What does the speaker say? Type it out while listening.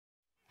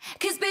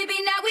'Cause baby,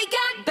 now we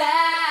got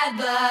bad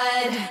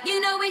blood. You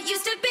know it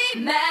used to be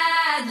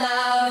mad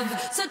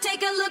love. So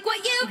take a look what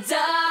you've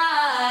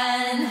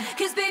done.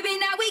 'Cause baby,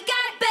 now we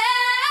got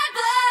bad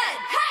blood.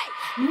 Hey!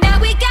 Now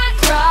we got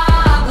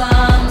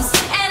problems,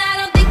 and I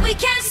don't think we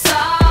can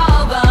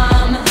solve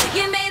them.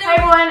 You made Hey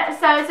everyone,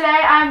 so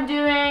today I'm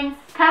doing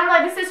kind of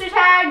like the sister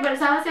tag, but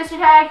it's not the sister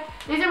tag.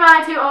 These are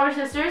my two older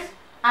sisters.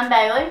 I'm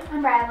Bailey.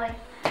 I'm Bradley.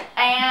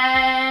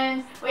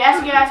 And we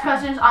asked you guys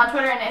questions on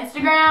Twitter and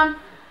Instagram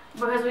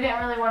because we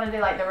didn't really want to do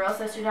like the real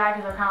sister tag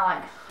because they're kind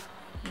of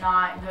like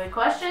not good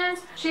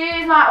questions.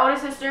 She's my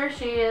oldest sister.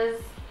 She is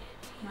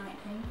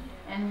 19.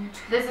 And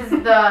this is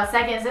the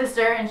second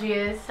sister, and she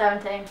is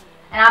 17.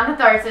 And I'm the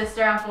third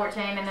sister. I'm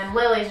 14. And then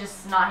Lily's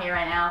just not here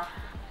right now.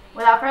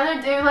 Without further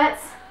ado,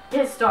 let's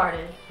get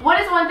started. What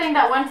is one thing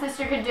that one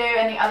sister could do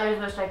and the others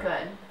wish they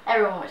could?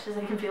 Everyone wishes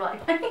they could be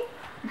like me.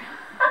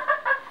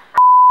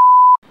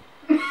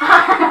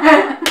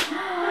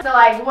 So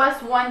like,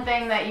 what's one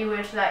thing that you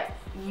wish that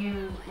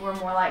you were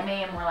more like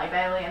me and more like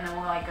Bailey, and then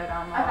we'll like go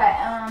down the line?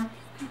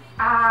 Okay,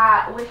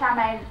 I wish I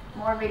made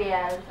more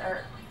videos,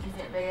 or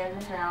videos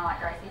in general like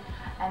Graysie.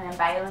 And then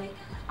Bailey,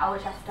 I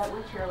wish I stuck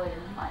with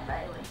cheerleading like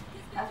Bailey.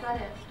 That's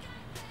about it.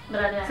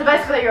 But I didn't. So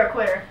basically you're a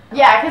quitter.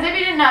 Yeah, because if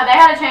you didn't know, they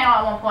had a channel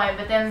at one point,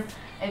 but then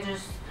it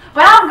just...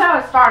 But I'm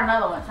going to start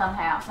another one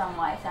somehow, some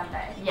way,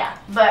 someday. Yeah,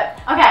 but,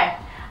 okay.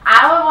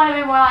 I would want to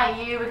be more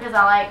like you because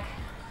I like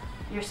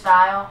your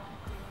style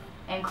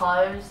and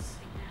clothes.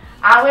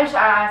 I wish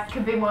I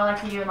could be more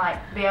like you and like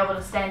be able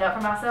to stand up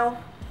for myself.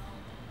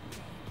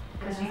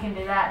 Because you can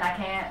do that and I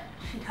can't.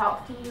 She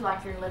talks to you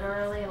like you're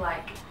literally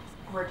like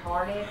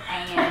retarded,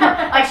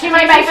 and like she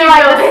makes makes you you feel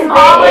like like the the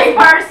smallest big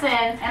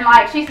person. and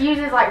like she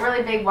uses like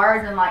really big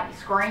words and like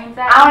screams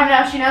at I you. don't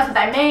know if she knows what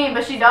they mean,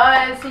 but she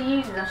does. She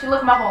uses them. She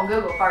looked them up on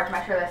Google first to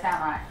make sure they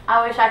sound right.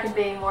 I wish I could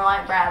be more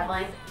like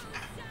Bradley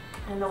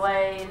in the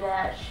way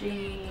that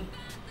she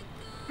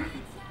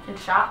can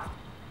shop.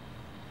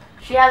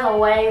 She has a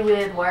way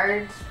with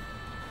words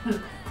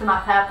to my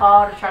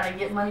papa to try to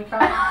get money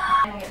from.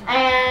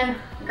 And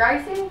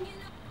Graysie,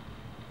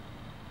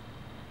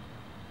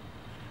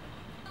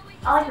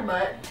 I like your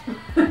butt.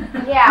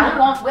 Yeah, I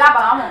want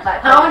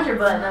that. I want your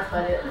butt, that's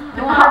about it.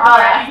 We want her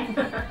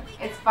butt.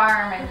 It's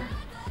firm and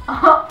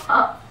well,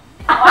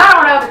 I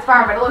don't know if it's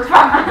firm, but it looks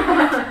firm.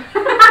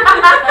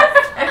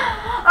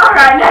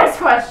 Alright, next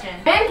question.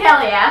 Ben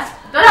Kelly asked,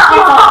 does she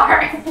No.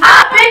 fart?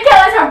 Ben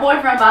Kelly's her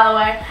boyfriend, by the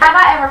way. Have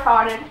I ever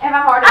farted? Have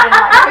I farted in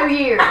like 2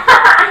 years?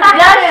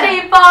 Does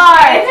she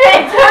fart? It's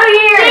been 2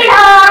 years. She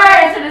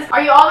farts.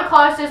 Are you all the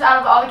closest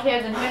out of all the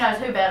kids, and who knows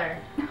who better?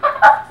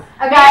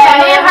 Okay,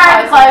 me and her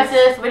are the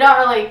closest. We're not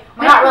really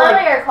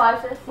Are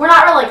closest. we're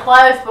not really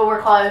close, but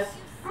we're close.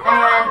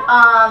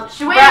 And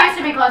We used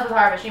to be close with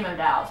her, but she moved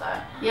out, so.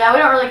 yeah, we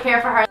don't really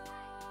care for her.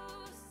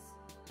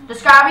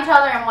 Describe each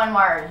other in one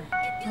word.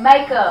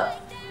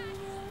 Makeup.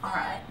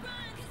 Alright.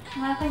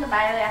 When I think of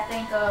Bailey, I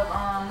think of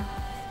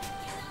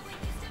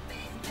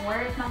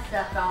where is my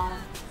stuff gone?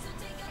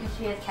 Because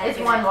she has It's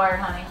one word,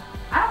 honey.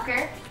 I don't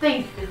care.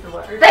 Thief is the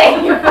word.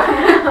 Thank you.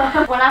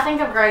 When I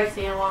think of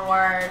Graysie in one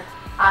word,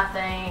 I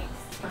think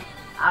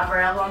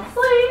eyebrows on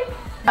sleep.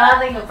 When I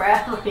think of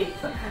Bradley,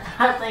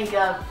 I think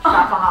of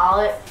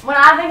shopaholic. When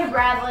I think of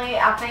Bradley,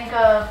 I think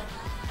of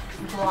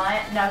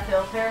blunt, no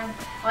filter.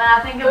 When I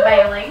think of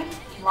Bailey,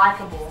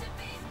 likable.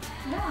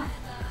 Yeah.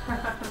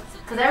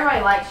 Because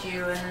everybody likes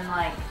you, and then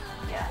like,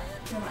 yeah.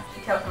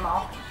 She tells them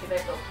off. She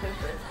makes them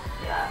stupid.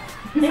 Yeah.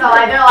 So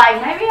like they're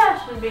like, maybe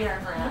I should be her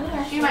friend. Maybe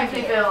I She should makes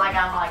me be. feel like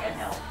I'm like a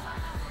help.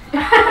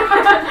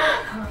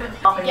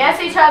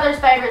 Guess each other's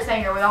favorite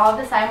singer. We all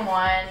have the same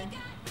one.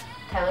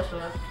 Taylor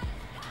Swift.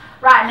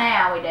 Right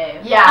now we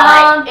do. Yeah,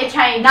 like, it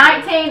changed.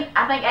 19,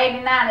 I think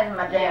 89 is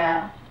my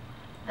jam.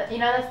 Yeah. You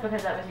know that's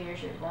because that was the year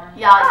she was born.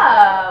 Yeah, I like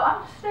Taylor Oh,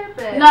 I'm stupid.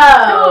 Swift.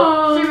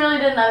 No, she really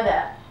didn't know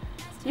that.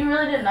 You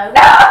really didn't know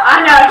that? I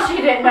know she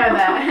didn't know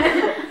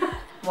that.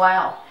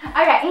 Wow.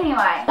 Okay,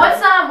 anyway. What's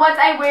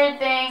a weird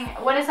thing?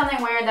 What is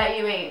something weird that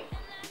you eat?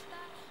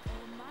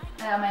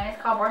 I mean,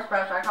 it's called Brussels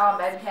sprouts, so I call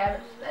them baby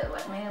cabbage. They're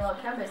like mini little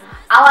cabbages.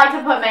 I like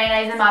to put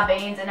mayonnaise in my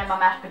beans and in my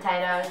mashed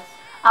potatoes.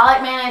 I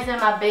like mayonnaise in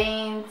my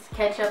beans,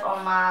 ketchup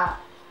on my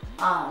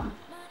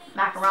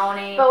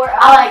macaroni. But we're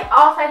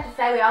all safe to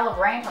say we all love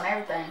ranch on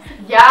everything.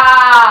 Yeah.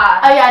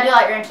 Oh yeah, I do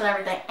like ranch on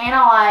everything, and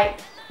I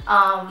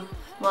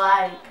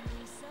like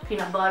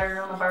peanut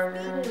butter on the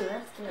burgers. Ooh,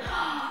 that's good.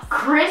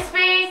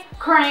 Krispy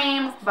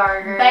Kreme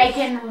Burgers.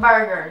 bacon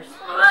burgers.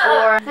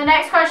 Or the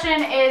next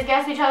question is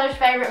guess each other's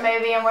favorite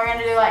movie, and we're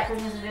gonna do like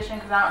Christmas edition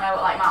because I don't know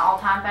what like my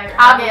all-time favorite.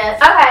 I'll movie guess.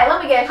 Okay,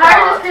 let me guess.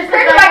 Hers is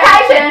Christmas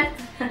Vacation.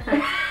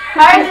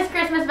 Hers is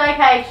Christmas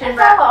Vacation.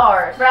 It's all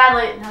ours.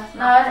 Bradley. No, it's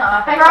not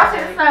my favorite. Frosty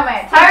the movie.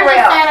 Snowman. Hers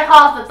is Santa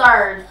Claus the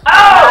 3rd.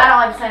 I don't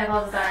like the Santa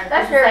Claus the 3rd.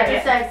 That's It's the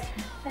yours. second.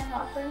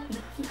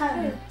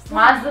 Santa.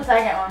 Mine's the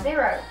second one.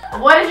 0.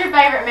 What is your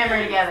favorite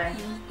memory together?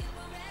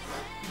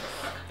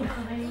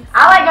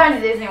 I like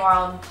going to Disney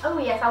World. Oh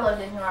yes, I love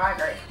Disney World. I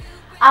agree.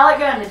 I like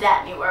going to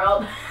Disney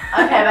World.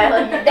 Okay,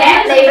 Bailey.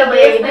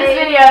 Disney. This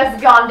video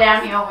has gone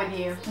downhill with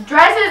you.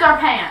 Dresses or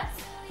pants?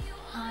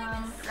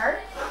 Shirt?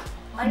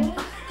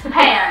 Leggings?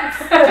 Pants.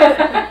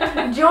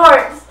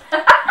 Jorts.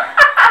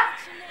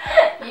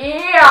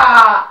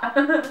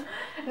 Yeah.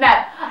 No,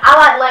 I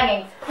like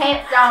leggings.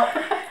 Pants don't.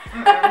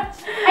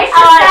 It's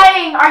just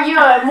saying, are you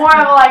more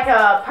of like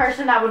a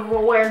person that would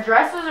wear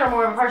dresses or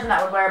more of a person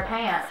that would wear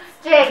pants?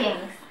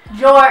 Jeggings.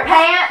 Jorts.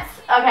 Pants?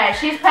 Okay,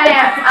 she's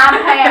pants.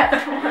 I'm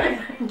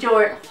pants.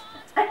 Jorts.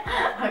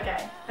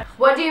 Okay.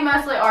 What do you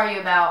mostly argue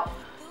about?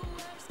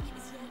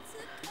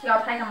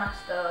 Y'all taking my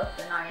stuff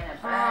and not getting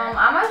it back.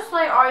 I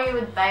mostly argue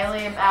with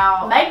Bailey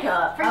about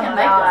Makeup. Freaking Oh,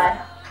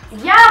 makeup.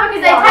 Yeah,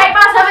 because they Yeah. take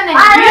my stuff and then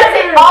I use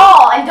hate it it.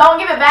 all and don't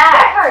give it That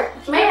back.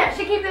 hurt. Man.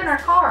 She keeps it in her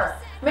car.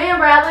 Me and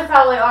Bradley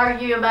probably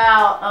argue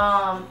about,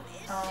 I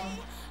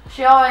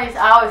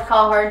always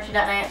call her and she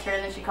doesn't answer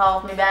and then she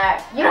calls me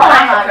back. You don't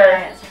I'm not gonna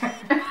answer.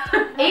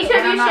 answer. Each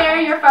of you share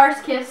your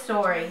first kiss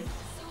story.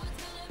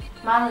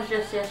 Mine was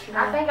just yesterday.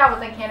 I think I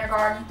was in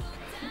kindergarten.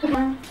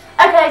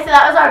 Okay, so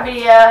that was our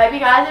video. Hope you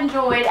guys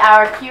enjoyed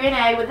our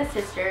Q&A with the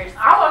sisters.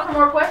 I want some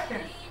more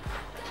questions.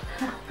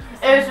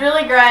 It was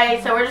really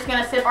great, so we're just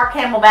gonna sip our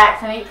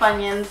camelbacks and eat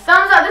Funyuns.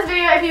 Thumbs up this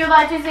video if you would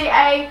like to see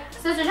a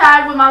sister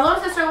tag with my little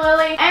sister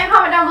Lily, and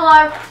comment down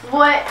below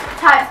what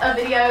types of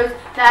videos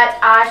that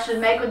I should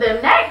make with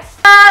them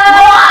next.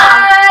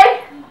 Bye!